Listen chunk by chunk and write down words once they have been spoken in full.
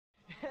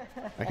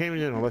I can't even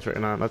do an electric.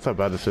 No, that's how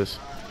bad this is.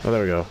 Oh,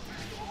 there we go.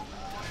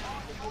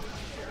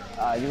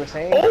 You were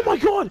saying? Oh my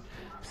god!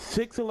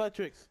 6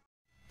 electrics!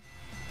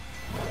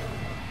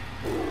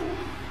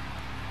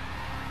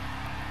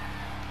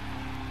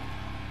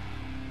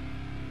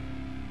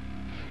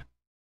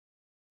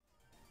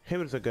 Hey,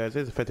 what's up guys,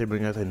 it's Fete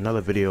bringing us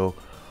another video.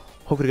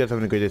 Hopefully you guys are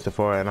having a great day so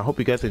far, and I hope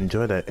you guys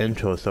enjoyed that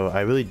intro. So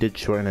I really did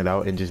shorten it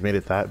out and just made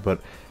it that, but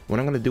what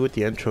I'm going to do with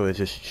the intro is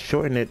just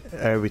shorten it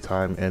every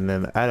time and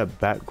then add a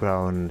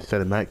background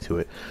cinematic to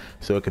it.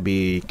 So it could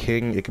be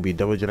King, it could be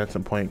Double Jin at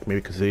some point,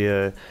 maybe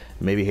Kazuya,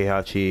 maybe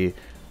Heihachi.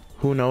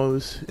 Who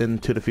knows,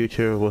 into the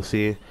future we'll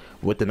see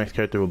what the next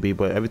character will be,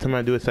 but every time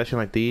I do a session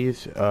like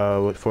these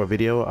for a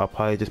video, I'll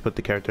probably just put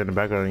the character in the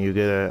background and you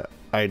get an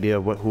idea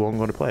of who I'm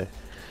going to play.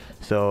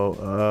 So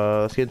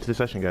let's get into the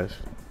session, guys.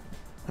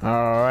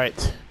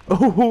 Alright.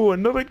 Oh,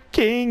 another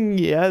King,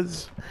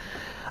 yes.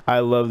 I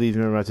love these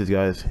mirror matches,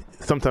 guys.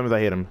 Sometimes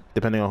I hate him,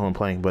 depending on who I'm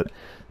playing, but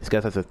this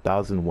guy has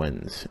 1,000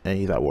 wins, and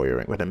he's at Warrior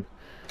rank with him.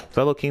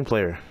 Fellow King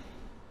player,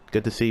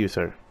 good to see you,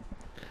 sir.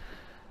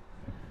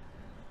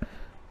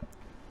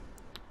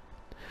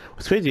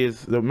 What's crazy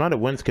is the amount of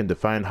wins can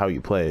define how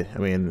you play. I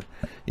mean,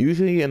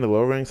 usually in the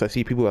lower ranks, I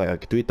see people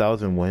like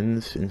 3,000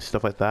 wins and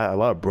stuff like that. A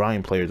lot of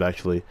Brine players,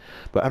 actually.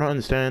 But I don't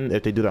understand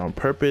if they do that on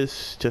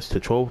purpose, just to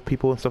troll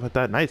people and stuff like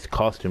that. Nice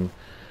costume.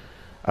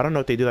 I don't know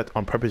if they do that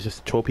on purpose just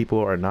to troll people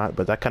or not,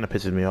 but that kind of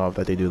pisses me off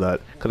that they do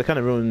that. Because it kind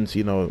of ruins,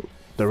 you know,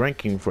 the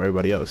ranking for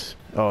everybody else.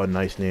 Oh,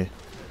 nice knee.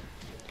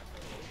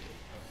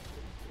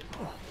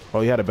 Oh,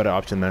 he had a better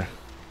option there.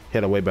 He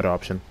had a way better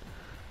option.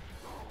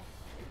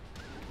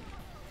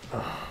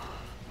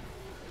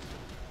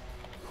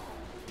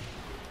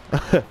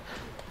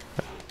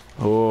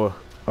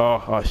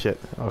 Oh shit.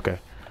 Okay.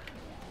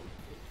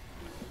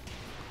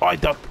 Oh, I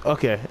ducked.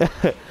 Okay.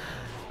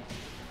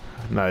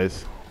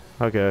 Nice.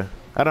 Okay.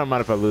 I don't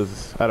mind if I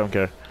lose. I don't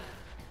care.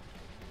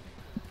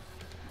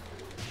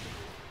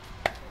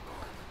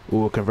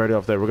 Ooh, converted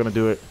off there. We're gonna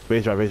do it.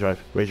 Raise drive, raise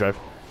drive, raise drive.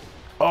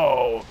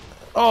 Oh!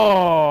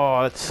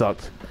 Oh, that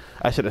sucked.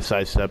 I should have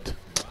sidestepped.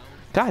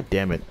 God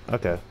damn it.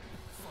 Okay.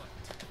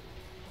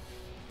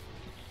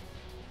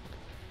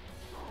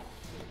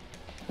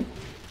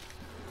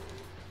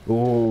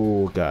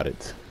 Oh, got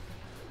it.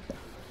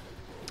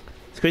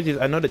 It's crazy.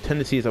 I know the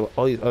tendencies of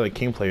all these other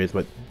King players,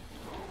 but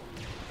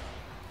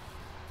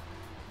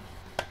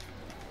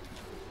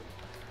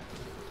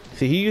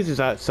see, he uses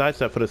that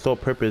sidestep for the sole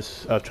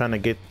purpose of trying to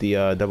get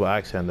the double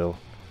axe handle.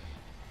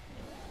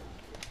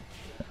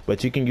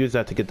 But you can use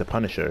that to get the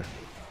Punisher.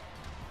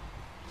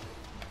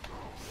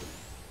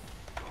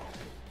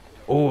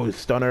 Oh,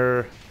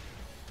 stunner.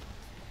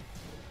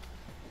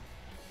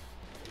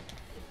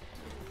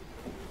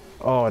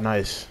 Oh,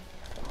 nice.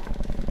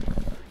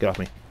 Get off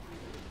me.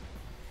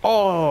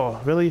 Oh,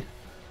 really?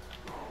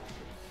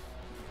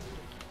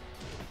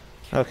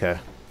 Okay.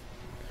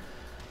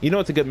 You know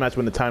it's a good match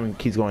when the time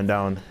keeps going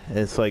down.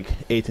 It's like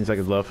 18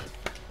 seconds left.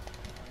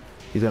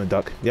 He's gonna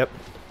duck. Yep.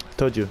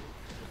 Told you.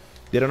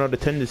 They don't know the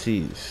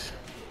tendencies.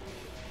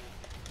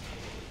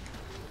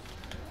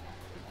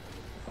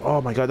 Oh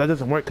my god, that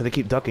doesn't work because they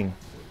keep ducking.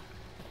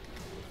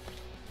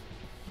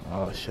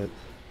 Oh shit.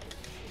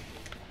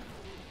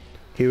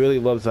 He really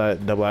loves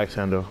that double axe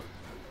handle.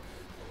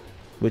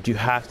 But you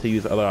have to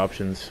use other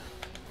options.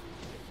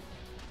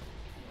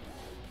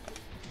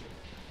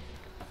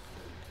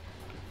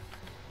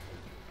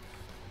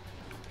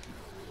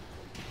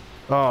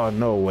 Oh,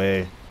 no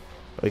way.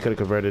 Oh, he could have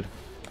converted.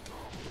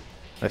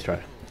 Nice try.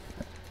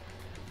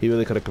 He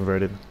really could have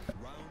converted.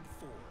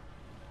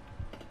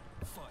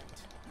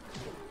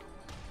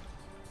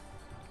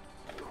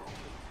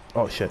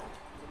 Oh, shit.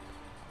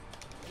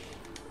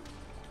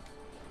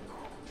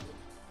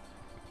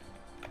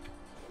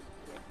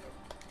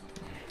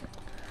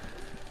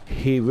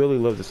 He really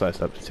loves the side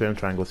step. Spam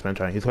triangle, spam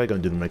triangle. He's probably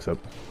gonna do the mix up.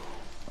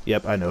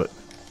 Yep, I know it.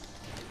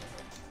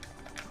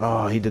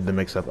 Oh, he did the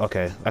mix up.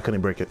 Okay, I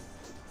couldn't break it.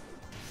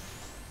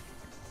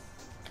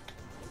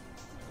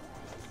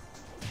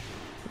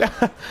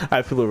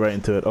 I flew right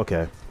into it.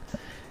 Okay.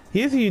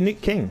 He is a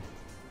unique King.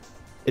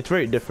 It's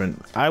very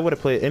different. I would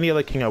have played any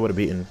other King I would have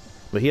beaten.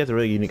 But he has a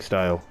really unique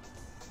style.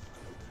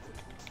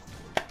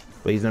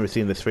 But he's never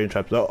seen this frame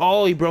trap.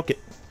 Oh, he broke it.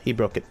 He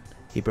broke it.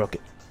 He broke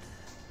it.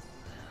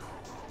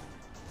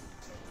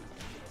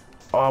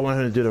 Oh, I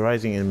wanted him to do the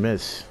rising and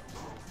miss.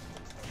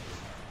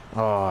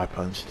 Oh, I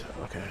punched.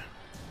 Okay.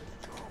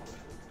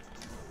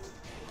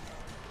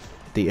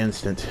 The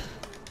instant.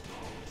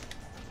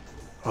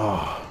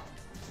 Oh.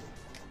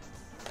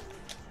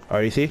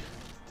 REC?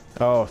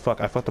 Oh, fuck.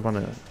 I fucked up on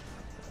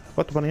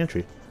the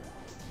entry.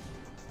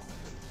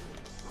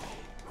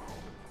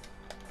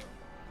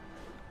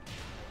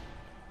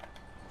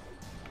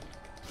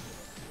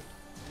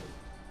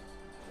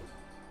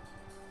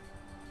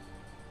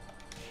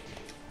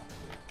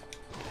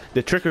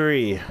 The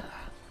trickery.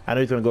 I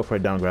know he's gonna go for a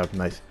down grab.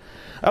 Nice.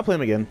 I'll play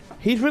him again.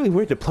 He's really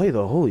weird to play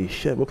though. Holy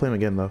shit. We'll play him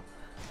again though.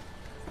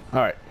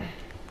 Alright.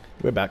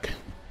 We're back. Here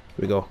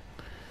we go.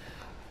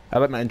 I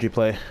like my entry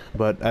play,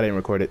 but I didn't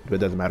record it, but it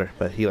doesn't matter.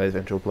 But he likes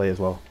intro play as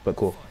well, but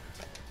cool.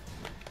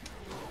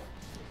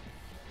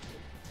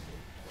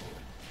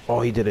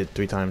 Oh, he did it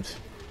 3 times.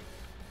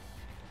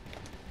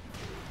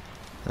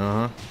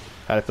 Uh-huh.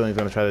 I had a feeling he's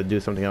gonna try to do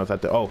something else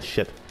after. Oh,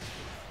 shit.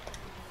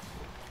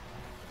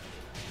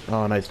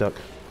 Oh, nice duck.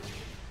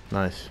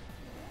 Nice.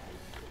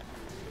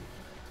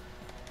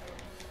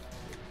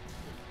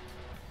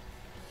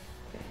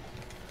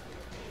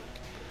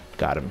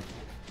 Got him.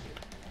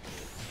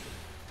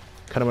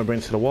 Cut him my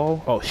brains to the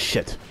wall. Oh,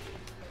 shit.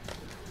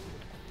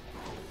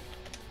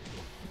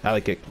 I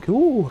like it.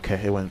 Ooh,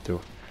 okay, it went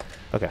through.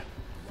 Okay.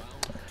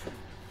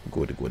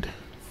 Good, good.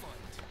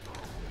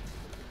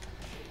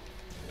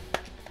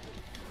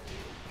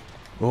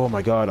 Oh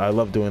my god, I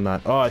love doing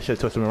that. Oh, I should have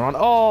twisted him around.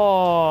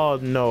 Oh,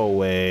 no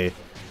way.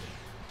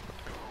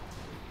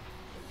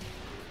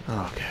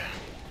 Okay.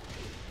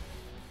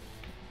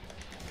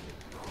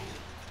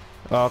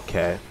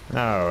 Okay.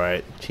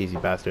 Alright, cheesy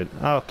bastard.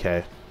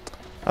 Okay.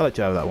 I'll let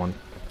you have that one.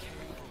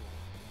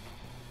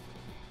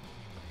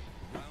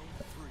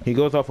 He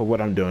goes off of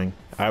what I'm doing.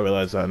 I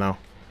realize that now.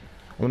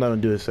 I'm not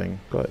gonna do his thing.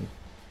 Go ahead.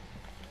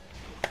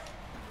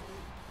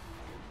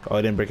 Oh,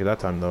 I didn't break it that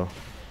time though.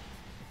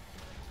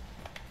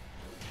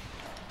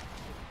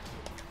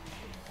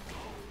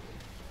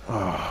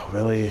 Oh,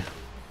 really?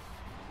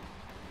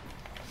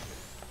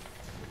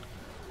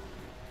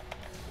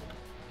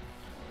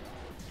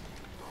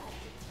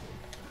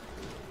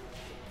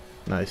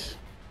 Nice.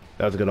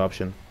 That was a good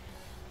option.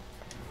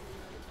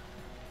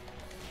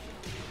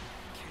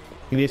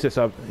 He needs to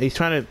stop. He's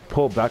trying to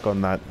pull back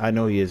on that. I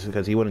know he is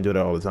because he wouldn't do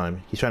that all the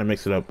time. He's trying to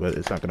mix it up, but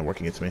it's not going to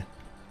work against me.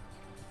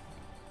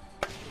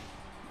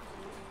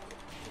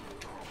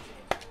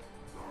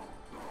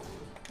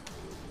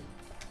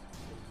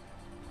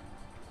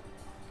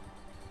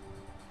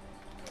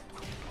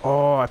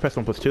 Oh, I pressed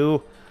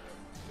 1+2.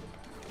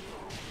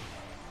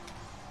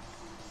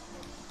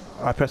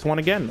 I pressed 1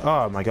 again.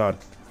 Oh my god.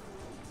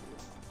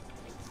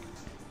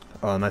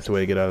 Oh, nice way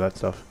to get out of that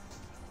stuff.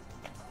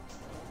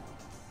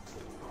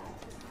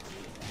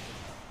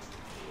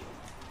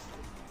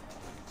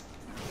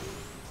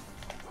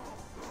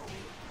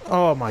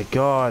 Oh my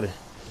god.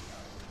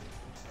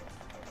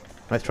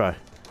 Nice try.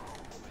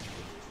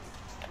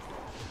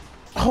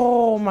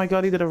 Oh my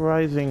god, he did a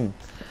rising.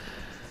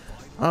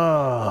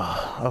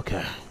 Oh,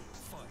 okay.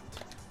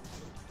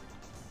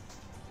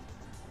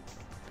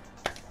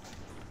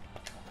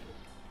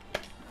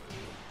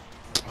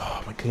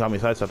 Oh my god, got me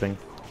sidestepping.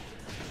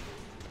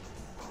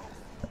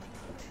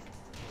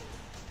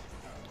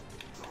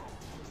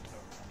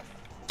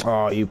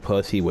 Oh, you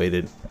pussy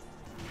waited.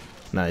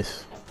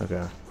 Nice.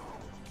 Okay.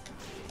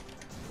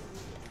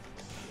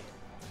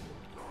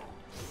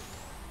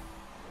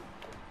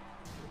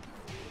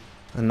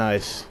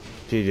 Nice.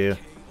 GG.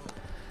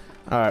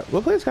 Alright,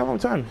 we'll play this guy one more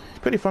time. It's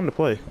pretty fun to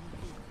play.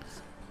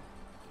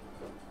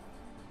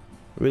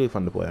 Really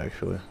fun to play,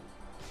 actually.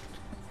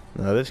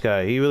 Now, this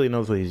guy, he really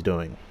knows what he's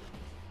doing.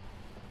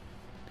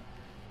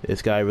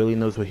 This guy really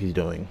knows what he's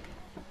doing.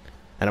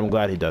 And I'm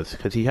glad he does,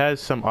 because he has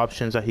some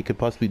options that he could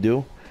possibly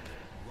do.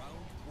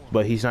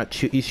 But he's not.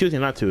 He's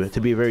choosing not to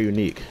be very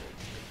unique.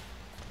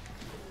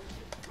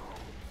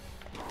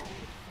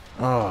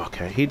 Oh,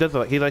 okay. He does.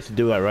 He likes to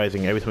do that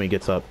rising every time he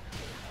gets up.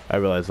 I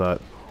realize that.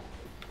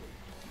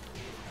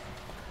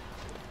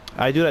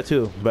 I do that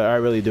too, but I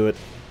really do it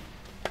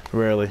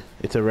rarely.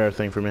 It's a rare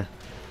thing for me.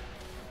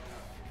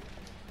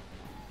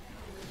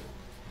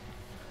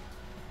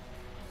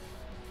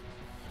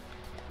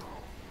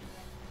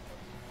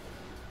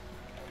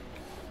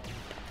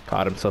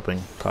 Caught him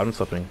slipping. Caught him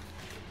slipping.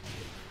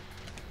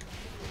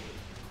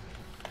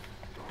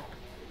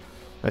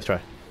 Nice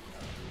try.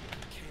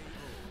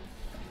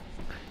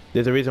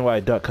 There's a reason why I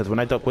duck, because when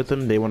I duck with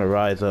them, they want to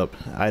rise up.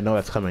 I know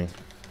that's coming.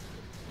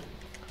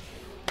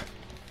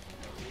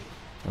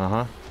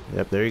 Uh-huh.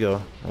 Yep, there you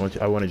go.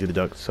 I wanted you to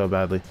duck so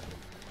badly.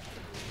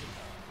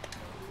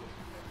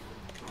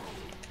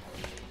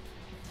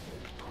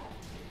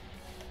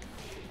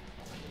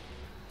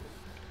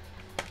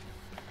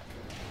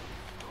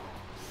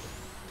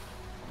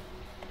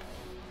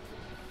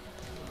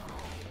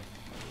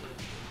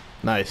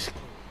 Nice.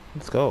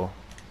 Let's go.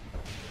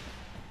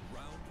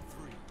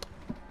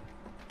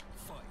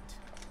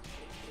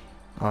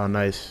 Oh,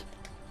 nice.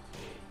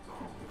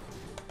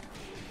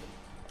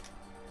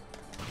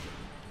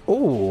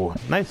 Oh,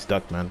 nice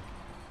duck, man.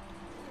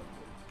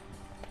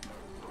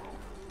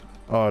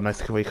 Oh, nice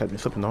the way he cut me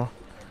slipping though.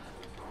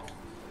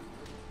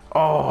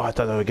 Oh, I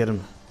thought I would get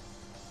him.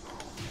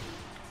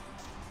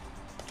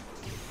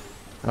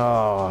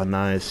 Oh,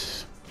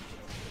 nice.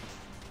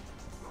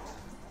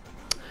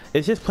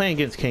 It's just playing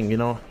against King, you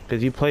know,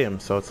 because you play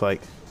him, so it's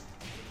like,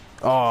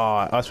 oh,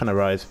 I was trying to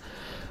rise.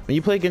 When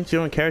you play against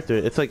your own character,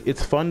 it's like,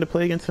 it's fun to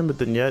play against him, but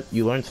then yet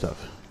you learn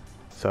stuff.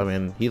 So I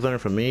mean, he's learning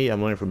from me,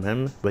 I'm learning from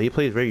him, but he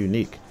plays very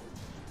unique.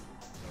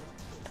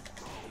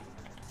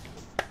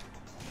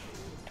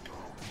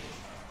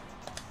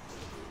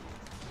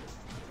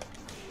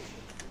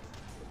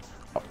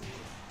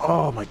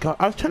 Oh my god,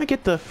 I was trying to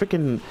get the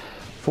freaking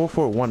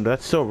 441.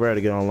 That's so rare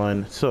to get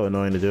online. It's so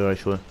annoying to do,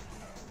 actually.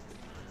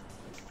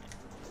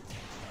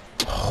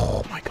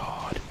 Oh my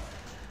god.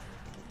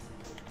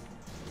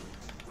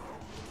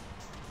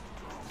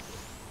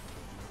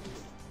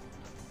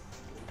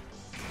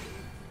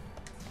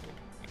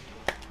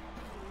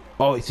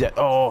 Oh, he's at.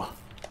 Oh.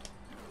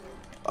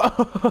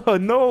 Oh,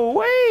 no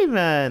way,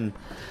 man.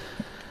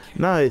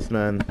 Nice,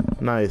 man.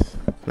 Nice.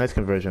 Nice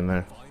conversion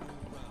there.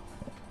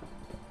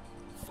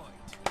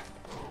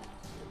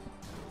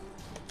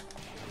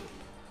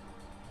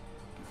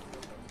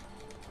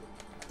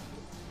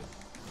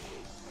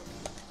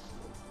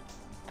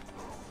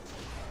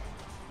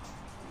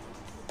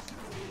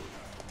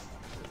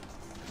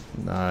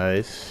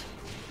 Nice.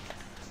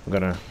 I'm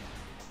gonna.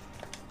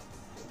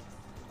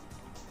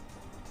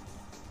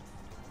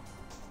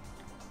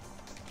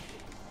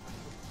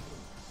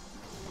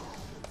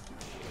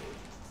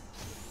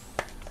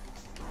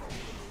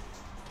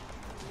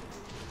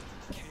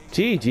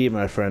 GG,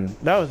 my friend.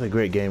 That was a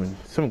great game.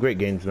 Some great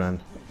games,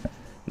 man.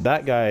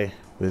 That guy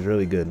was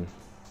really good.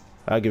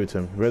 I'll give it to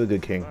him. Really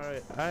good king.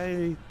 Alright,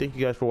 I thank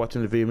you guys for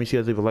watching the video. Make sure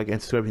you guys leave a like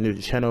and subscribe if you're new to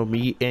the channel.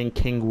 Me and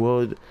King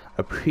would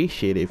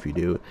appreciate it if you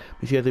do.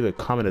 Make sure you guys leave a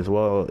comment as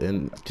well.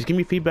 And just give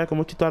me feedback on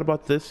what you thought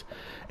about this.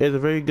 It's a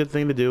very good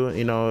thing to do.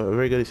 You know, a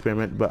very good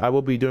experiment. But I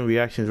will be doing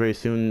reactions very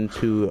soon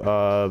to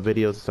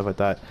videos and stuff like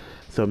that.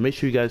 So make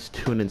sure you guys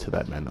tune into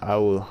that, man. I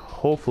will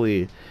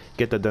hopefully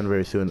get that done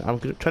very soon. I'm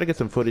gonna try to get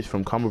some footage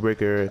from Combo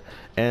Breaker,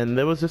 and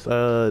there was just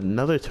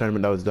another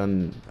tournament that was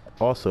done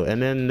also,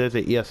 and then there's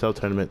an ESL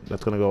tournament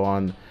that's gonna go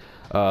on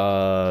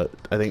I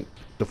think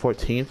the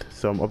 14th,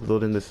 so I'm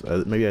uploading this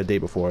maybe a day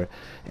before,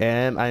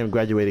 and I am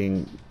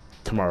graduating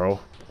tomorrow,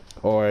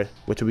 or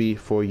which will be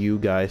for you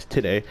guys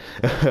today.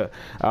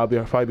 I'll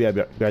probably be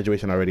at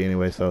graduation already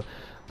anyway, so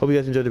hope you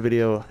guys enjoyed the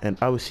video, and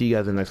I will see you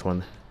guys in the next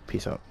one.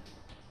 Peace out.